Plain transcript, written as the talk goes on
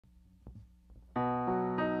I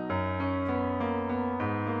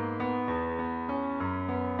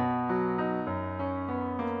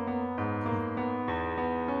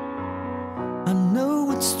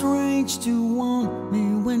know it's strange to want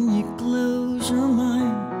me when you close your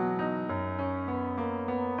mind.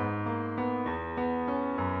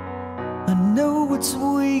 I know it's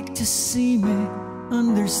weak to see me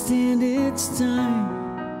understand it's time.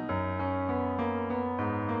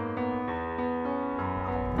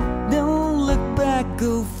 Don't look back,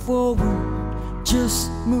 go forward, just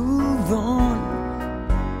move on.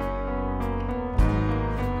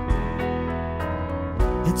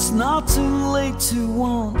 It's not too late to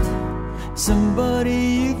want somebody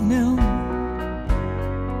you've known.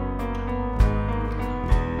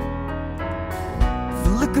 If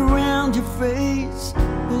you look around your face,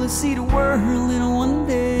 will you see the world in one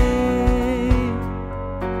day?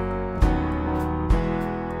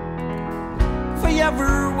 If I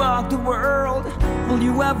ever walk the world, will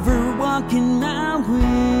you ever walk in my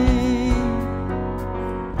way?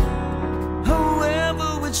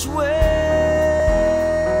 However, which way?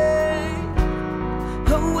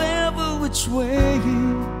 Which way?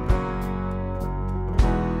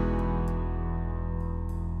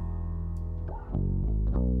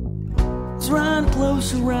 Try to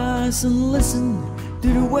close your eyes and listen to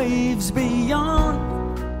the waves beyond.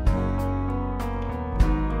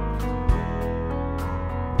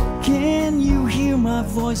 Can you hear my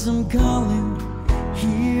voice? I'm calling,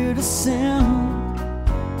 hear the sound.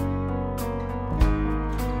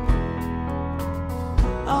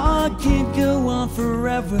 I can't go on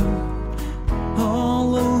forever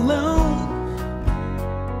all alone.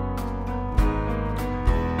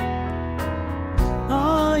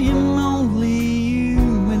 I am only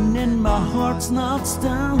human and my heart's not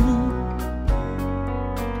stone.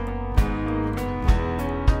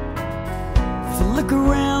 If you look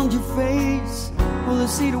around your face, will you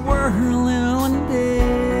see the world in one day?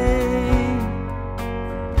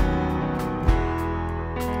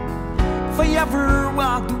 If I ever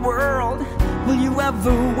walk the world, will you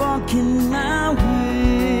ever walk in my